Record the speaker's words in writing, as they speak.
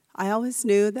I always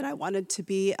knew that I wanted to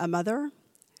be a mother.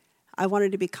 I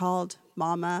wanted to be called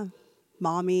mama,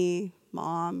 mommy,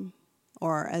 mom,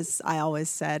 or as I always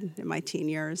said in my teen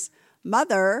years,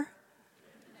 mother.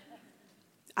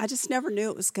 I just never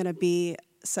knew it was going to be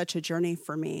such a journey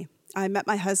for me. I met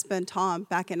my husband, Tom,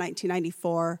 back in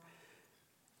 1994.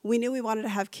 We knew we wanted to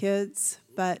have kids,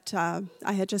 but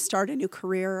I had just started a new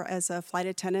career as a flight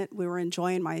attendant. We were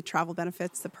enjoying my travel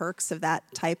benefits, the perks of that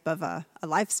type of a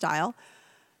lifestyle.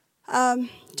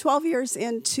 12 years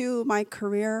into my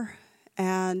career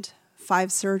and 5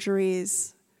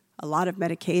 surgeries, a lot of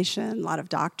medication, a lot of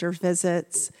doctor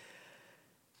visits,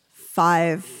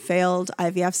 5 failed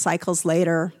IVF cycles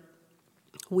later,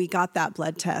 we got that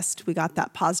blood test. We got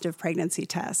that positive pregnancy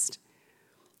test.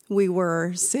 We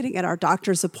were sitting at our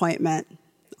doctor's appointment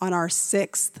on our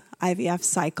 6th IVF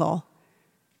cycle,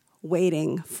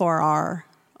 waiting for our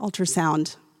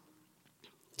ultrasound,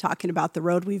 talking about the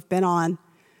road we've been on.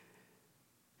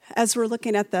 As we're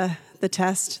looking at the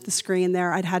test, the screen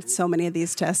there, I'd had so many of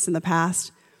these tests in the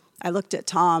past. I looked at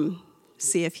Tom,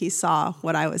 see if he saw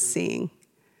what I was seeing.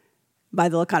 By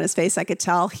the look on his face, I could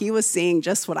tell he was seeing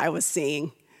just what I was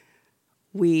seeing.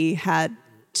 We had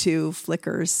 2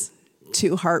 flickers,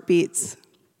 2 heartbeats.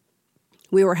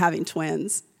 We were having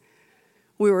twins.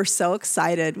 We were so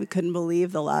excited. We couldn't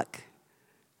believe the luck.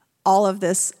 All of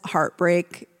this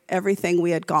heartbreak, everything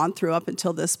we had gone through up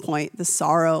until this point, the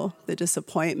sorrow, the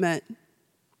disappointment,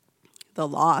 the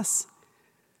loss,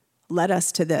 led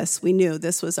us to this. We knew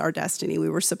this was our destiny. We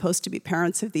were supposed to be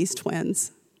parents of these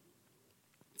twins.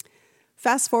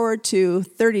 Fast forward to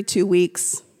 32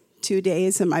 weeks, 2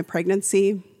 days in my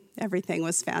pregnancy. Everything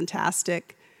was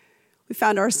fantastic. We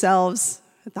found ourselves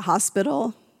at the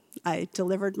hospital. I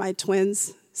delivered my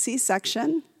twins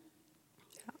C-section.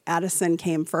 Addison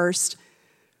came first,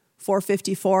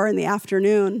 4:54 in the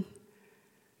afternoon.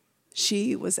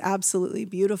 She was absolutely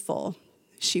beautiful.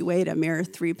 She weighed a mere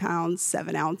 3 pounds,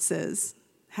 7 ounces,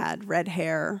 had red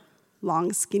hair,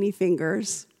 long, skinny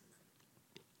fingers.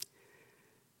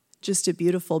 Just a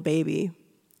beautiful baby.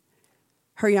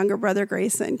 Her younger brother,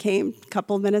 Grayson, came a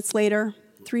couple minutes later,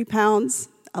 3 pounds,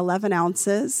 11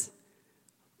 ounces,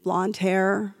 blonde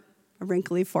hair, a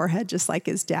wrinkly forehead just like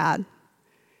his dad.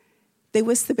 They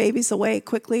whisked the babies away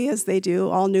quickly, as they do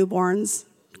all newborns,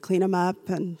 clean them up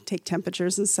and take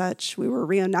temperatures and such. We were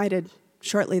reunited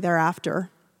shortly thereafter.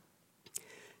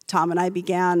 Tom and I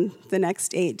began the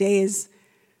next 8 days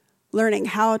learning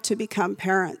how to become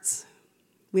parents.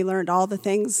 We learned all the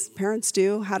things parents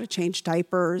do, how to change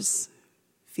diapers,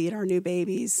 feed our new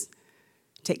babies,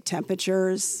 take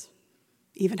temperatures,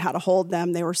 even how to hold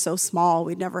them. They were so small.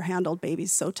 We'd never handled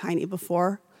babies so tiny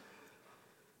before.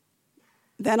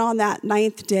 Then on that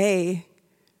 9th day,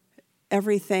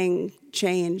 everything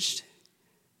changed.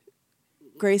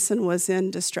 Grayson was in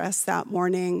distress that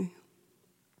morning.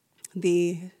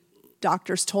 The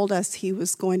doctors told us he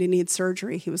was going to need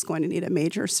surgery. He was going to need a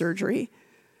major surgery.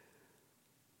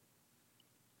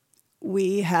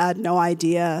 We had no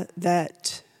idea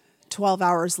that 12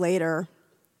 hours later,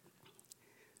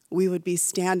 we would be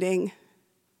standing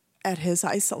at his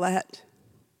isolette,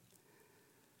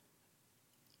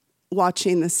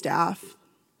 watching the staff,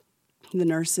 the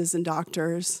nurses and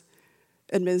doctors,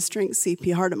 administering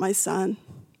CPR to my son.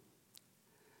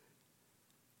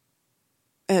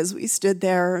 As we stood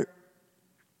there,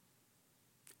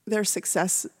 they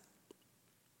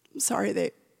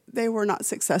were not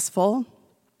successful.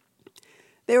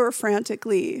 They were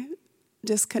frantically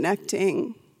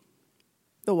disconnecting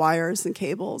the wires and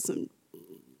cables and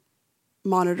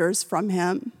monitors from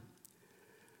him.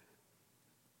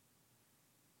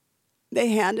 They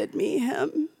handed me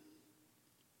him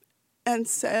and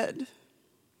said,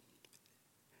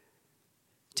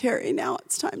 "Terry, now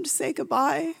it's time to say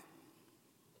goodbye."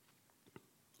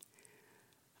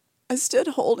 I stood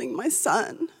holding my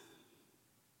son,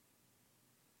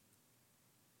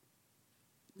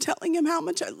 telling him how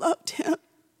much I loved him,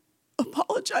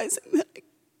 apologizing that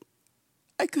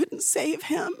I couldn't save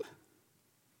him.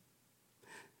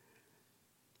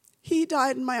 He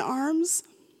died in my arms.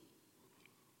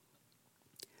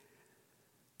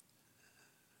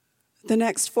 The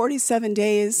next 47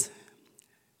 days,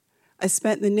 I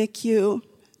spent in the NICU,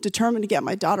 determined to get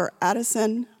my daughter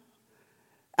Addison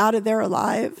out of there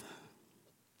alive.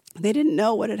 They didn't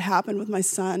know what had happened with my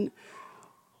son,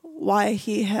 why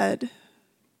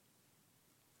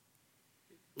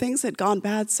things had gone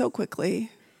bad so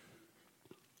quickly.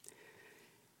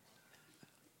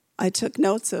 I took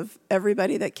notes of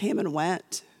everybody that came and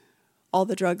went, all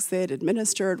the drugs they had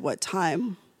administered, what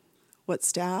time, what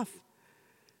staff,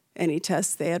 any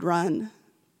tests they had run.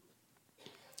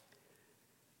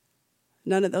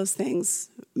 None of those things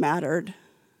mattered.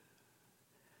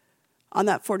 On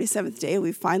that 47th day,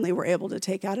 we finally were able to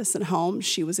take Addison home.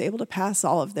 She was able to pass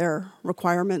all of their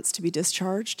requirements to be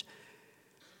discharged.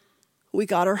 We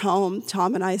got her home.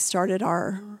 Tom and I started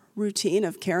our routine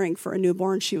of caring for a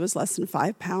newborn. She was less than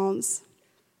 5 pounds.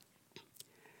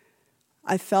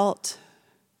 I felt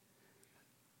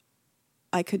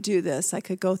I could do this. I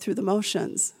could go through the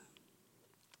motions.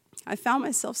 I found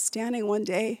myself standing one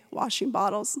day, washing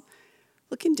bottles,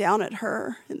 looking down at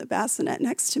her in the bassinet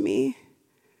next to me.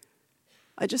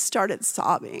 I just started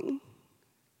sobbing.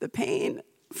 The pain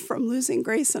from losing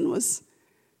Grayson was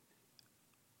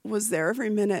there every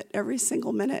minute, every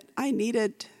single minute. I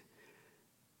needed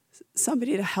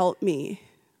somebody to help me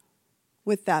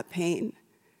with that pain.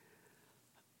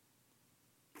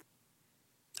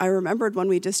 I remembered when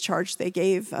we discharged, they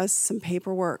gave us some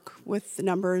paperwork with the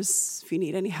numbers, if you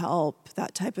need any help,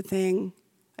 that type of thing.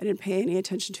 I didn't pay any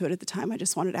attention to it at the time. I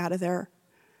just wanted out of there.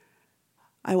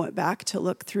 I went back to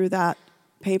look through that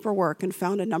paperwork and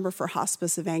found a number for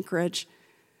Hospice of Anchorage.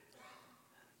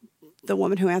 The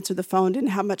woman who answered the phone didn't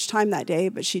have much time that day,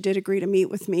 but she did agree to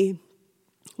meet with me.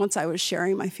 Once I was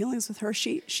sharing my feelings with her,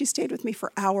 she stayed with me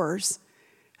for hours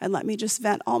and let me just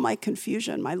vent all my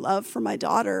confusion, my love for my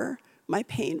daughter, my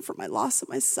pain for my loss of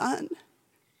my son,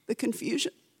 the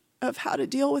confusion of how to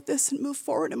deal with this and move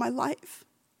forward in my life.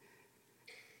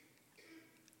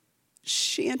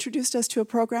 She introduced us to a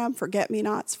program,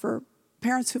 Forget-Me-Nots, for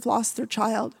parents who've lost their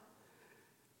child.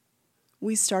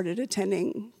 We started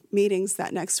attending meetings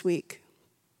that next week.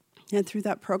 And through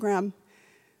that program,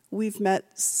 we've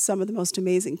met some of the most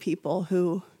amazing people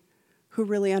who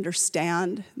really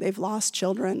understand. They've lost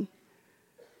children.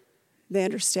 They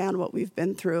understand what we've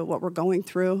been through, what we're going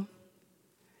through.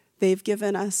 They've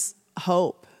given us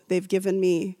hope. They've given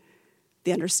me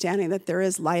the understanding that there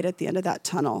is light at the end of that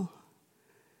tunnel.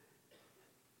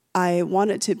 I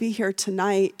wanted to be here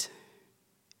tonight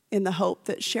in the hope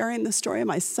that sharing the story of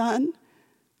my son,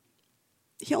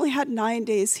 he only had 9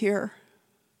 days here,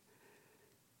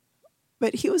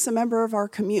 but he was a member of our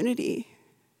community.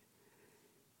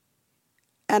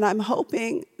 And I'm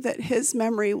hoping that his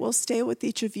memory will stay with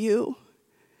each of you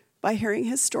by hearing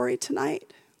his story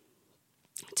tonight.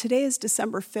 Today is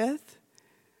December 5th,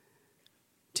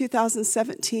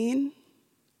 2017.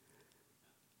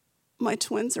 My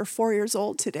twins are 4 years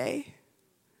old today.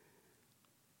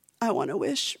 I want to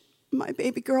wish my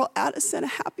baby girl Addison a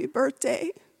happy birthday.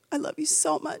 I love you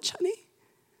so much, honey.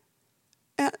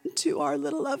 And to our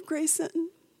little love,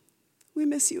 Grayson, we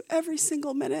miss you every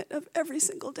single minute of every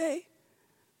single day.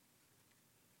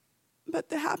 But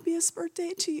the happiest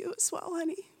birthday to you as well,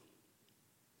 honey.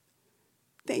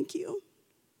 Thank you.